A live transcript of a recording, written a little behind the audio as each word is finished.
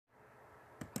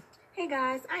Hey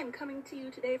guys, I am coming to you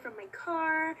today from my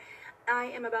car. I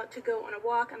am about to go on a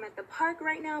walk. I'm at the park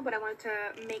right now, but I wanted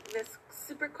to make this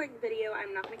super quick video.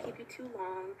 I'm not going to keep you too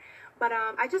long. But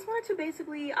I just wanted to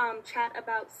basically chat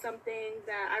about something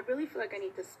that I really feel like I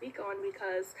need to speak on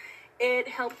because it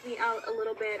helped me out a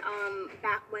little bit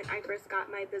back when I first got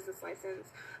my business license.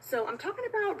 So I'm talking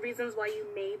about reasons why you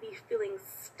may be feeling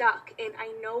stuck. And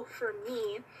I know for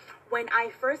me, when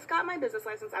I first got my business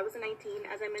license, I was 19,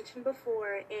 as I mentioned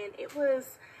before, and it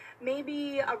was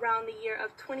maybe around the year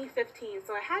of 2015.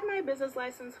 So I had my business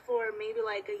license for maybe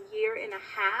like a year and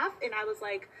a half, and I was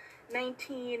like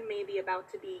 19, maybe about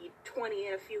to be 20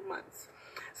 in a few months.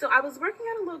 So I was working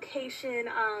at a location,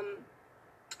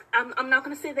 I'm not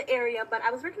going to say the area, but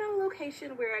I was working on a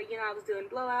location where, I was doing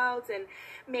blowouts and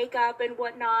makeup and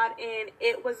whatnot, and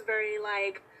it was very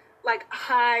like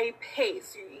high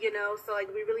pace, so like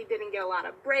we really didn't get a lot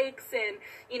of breaks, and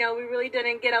we really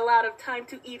didn't get a lot of time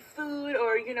to eat food,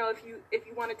 or if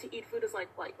you wanted to eat food, it's like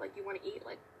you want to eat,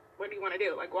 like what do you want to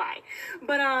do, like why?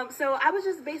 But so I was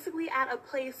just basically at a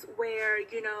place where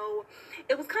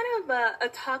it was kind of a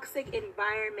toxic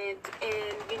environment,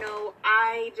 and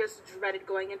I just dreaded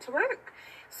going into work.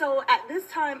 So at this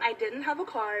time I didn't have a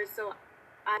car, so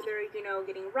either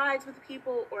getting rides with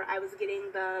people, or I was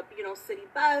getting the city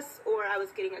bus, or I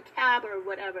was getting a cab or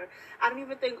whatever. I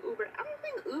don't think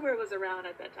Uber was around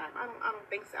at that time. I don't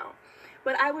think so.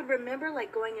 But I would remember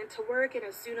like going into work, and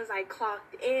as soon as I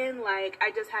clocked in, like I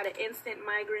just had an instant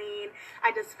migraine.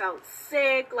 I just felt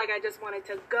sick, like I just wanted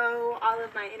to go. All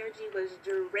of my energy was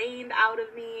drained out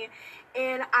of me,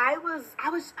 and I was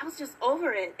just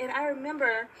over it. And I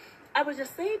remember I was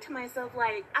just saying to myself,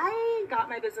 like, I got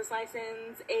my business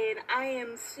license and I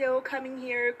am still coming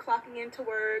here, clocking into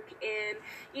work, and,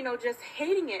 just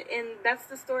hating it. And that's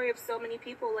the story of so many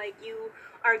people. Like, you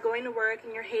are going to work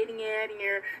and you're hating it, and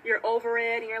you're over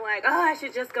it, and you're like, oh, I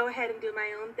should just go ahead and do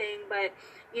my own thing. But,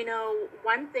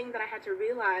 one thing that I had to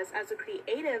realize as a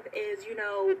creative is,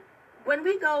 when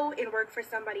we go and work for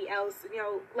somebody else,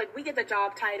 like we get the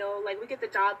job title, like we get the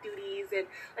job duties, and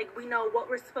like we know what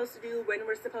we're supposed to do, when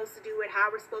we're supposed to do it,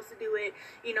 how we're supposed to do it,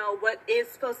 what is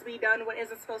supposed to be done, what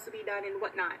isn't supposed to be done, and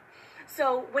whatnot.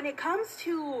 So when it comes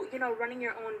to, running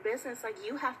your own business, like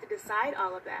you have to decide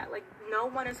all of that. Like no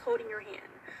one is holding your hand.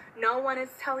 No one is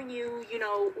telling you,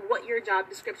 what your job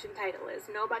description title is.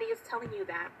 Nobody is telling you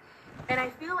that. And I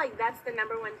feel like that's the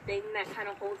number one thing that kind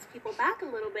of holds people back a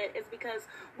little bit, is because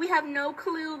we have no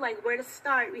clue like where to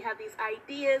start. We have these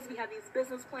ideas, we have these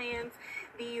business plans,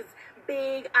 these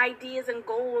big ideas and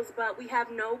goals, but we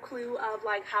have no clue of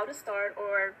like how to start,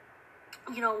 or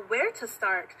where to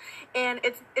start. And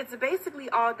it's basically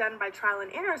all done by trial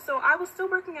and error. So I was still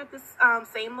working at this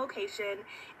same location,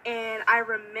 and I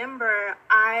remember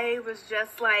I was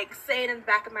just like saying in the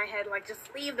back of my head, like,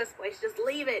 just leave this place, just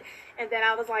leave it. And then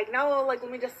I was like, no, like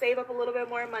let me just save up a little bit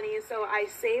more money. So I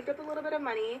saved up a little bit of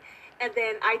money, and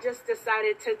then I just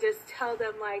decided to just tell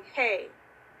them like, hey,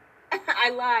 I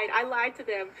lied to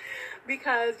them,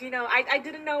 because, I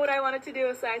didn't know what I wanted to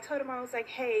do. So I told them, I was like,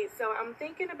 hey, so I'm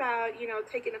thinking about,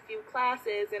 taking a few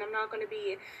classes, and I'm not going to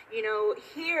be,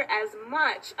 here as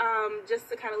much. Just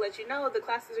to kind of let you know, the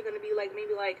classes are going to be like,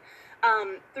 maybe like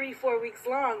 3-4 weeks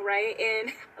long, right? And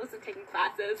I wasn't taking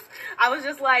classes. I was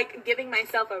just like giving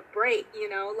myself a break,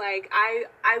 like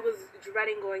I was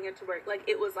dreading going into work. Like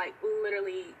it was like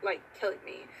literally like killing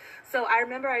me. So I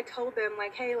remember I told them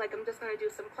like, hey, like I'm just gonna do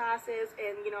some classes,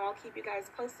 and I'll keep you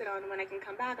guys posted on when I can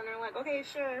come back. And they're like, okay,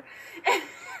 sure.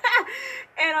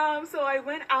 And so I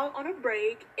went out on a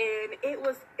break, and it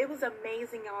was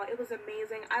amazing, y'all. It was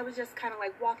amazing. I was just kind of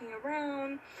like walking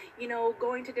around,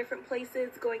 going to different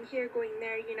places, going here, going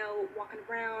there, walking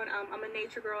around. I'm a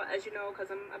nature girl, as you know,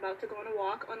 because I'm about to go on a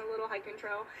walk on a little hiking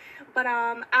trail. But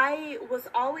I was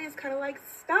always kind of like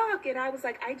stuck, and I was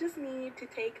like, I just need to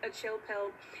take a chill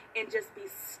pill and just be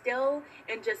still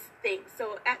and just think.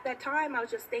 So at that time, I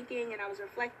was just thinking, and I was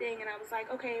reflecting, and I was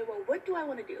like, okay, well, what do I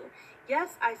want to do?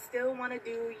 Yes, I still want to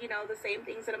do, the same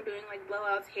things that I'm doing, like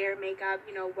blowouts, hair, makeup,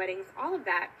 weddings, all of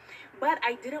that. But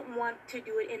I didn't want to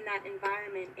do it in that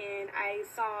environment. And I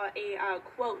saw a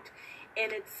quote,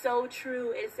 and it's so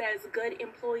true. It says, good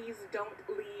employees don't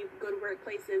leave good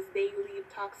workplaces, they leave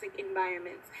toxic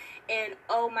environments. And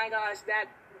oh my gosh, that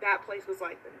place was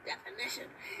like the definition.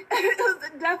 It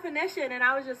was the definition, and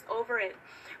I was just over it.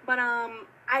 But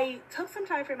I took some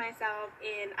time for myself,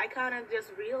 and I kind of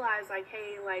just realized like,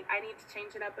 hey, like I need to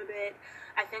change it up a bit.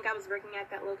 I think I was working at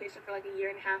that location for like a year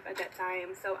and a half at that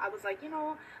time. So I was like,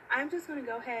 I'm just gonna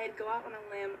go ahead, go out on a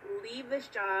limb, leave this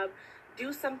job,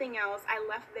 do something else. I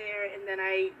left there and then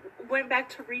I went back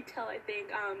to retail, I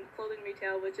think, clothing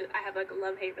retail, which I have like a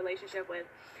love-hate relationship with.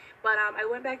 But I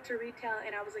went back to retail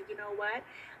and I was like, you know what?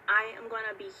 I am going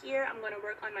to be here. I'm going to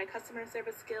work on my customer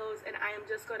service skills, and I am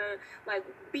just going to like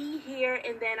be here,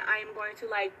 and then I am going to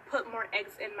like put more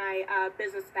eggs in my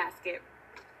business basket.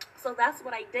 So that's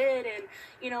what I did. And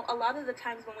you know, a lot of the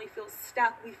times when we feel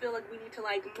stuck, we feel like we need to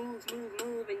like move.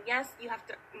 And yes, you have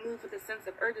to move with a sense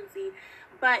of urgency,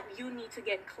 but you need to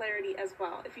get clarity as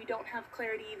well. If you don't have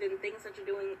clarity, then things that you're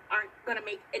doing aren't going to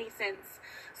make any sense.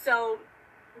 So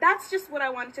that's just what I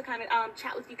wanted to kind of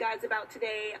chat with you guys about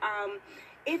today.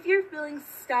 If you're feeling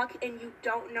stuck and you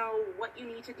don't know what you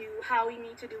need to do, how you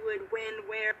need to do it, when,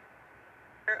 where,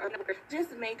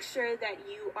 just make sure that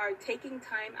you are taking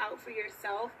time out for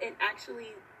yourself and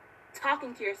actually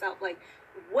talking to yourself, like,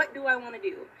 what do I want to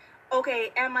do?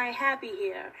 Okay, am I happy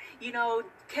here? You know,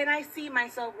 can I see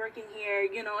myself working here,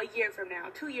 you know, a year from now,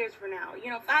 2 years from now, you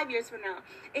know, 5 years from now?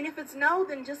 And if it's no,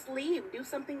 then just leave. Do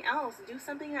something else. Do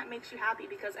something that makes you happy,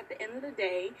 because at the end of the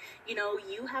day, you know,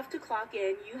 you have to clock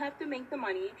in, you have to make the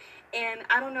money. And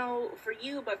I don't know for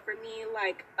you, but for me,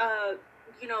 like,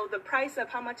 you know, the price of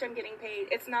how much I'm getting paid,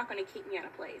 it's not going to keep me in a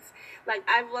place. Like,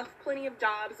 I've left plenty of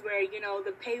jobs where, you know,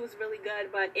 the pay was really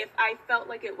good, but if I felt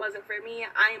like it wasn't for me,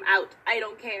 I am out. I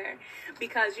don't care,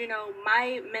 because, you know,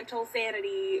 my mental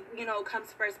sanity, you know,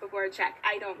 comes first before a check.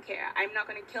 I don't care. I'm not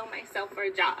going to kill myself for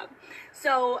a job.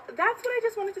 So that's what I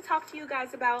just wanted to talk to you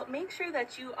guys about. Make sure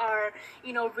that you are,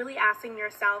 you know, really asking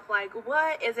yourself, like,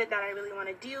 what is it that I really want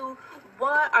to do?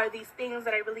 What are these things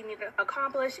that I really need to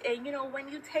accomplish? And, you know, when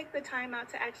you take the time out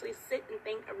to actually sit and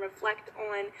think and reflect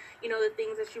on, you know, the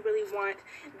things that you really want,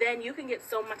 then you can get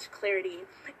so much clarity.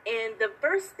 And the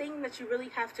first thing that you really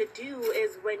have to do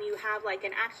is, when you have like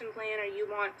an action plan, or you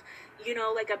want, you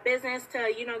know, like a business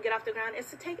to, you know, get off the ground, is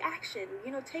to take action.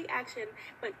 You know, take action,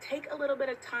 but take a little bit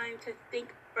of time to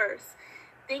think first.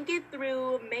 Think it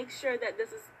through. Make sure that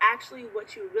this is actually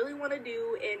what you really want to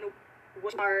do, and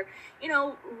what you are, you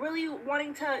know, really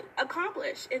wanting to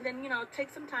accomplish. And then, you know, take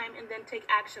some time and then take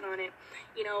action on it.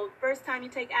 You know, first time you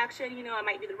take action, you know, it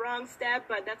might be the wrong step,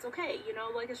 but that's okay. You know,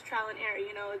 like, it's trial and error.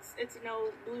 You know, it's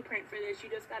no blueprint for this. You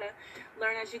just gotta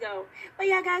learn as you go. But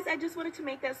yeah, guys, I just wanted to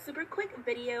make that super quick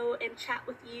video and chat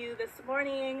with you this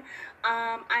morning.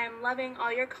 I am loving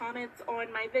all your comments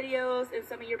on my videos and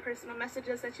some of your personal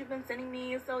messages that you've been sending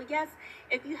me. So yes,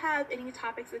 if you have any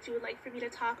topics that you would like for me to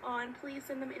talk on, please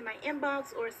send them in my inbox,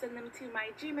 or send them to my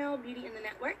Gmail,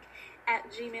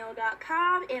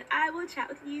 beautyinthenetwork@gmail.com, and I will chat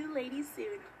with you ladies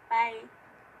soon. Bye.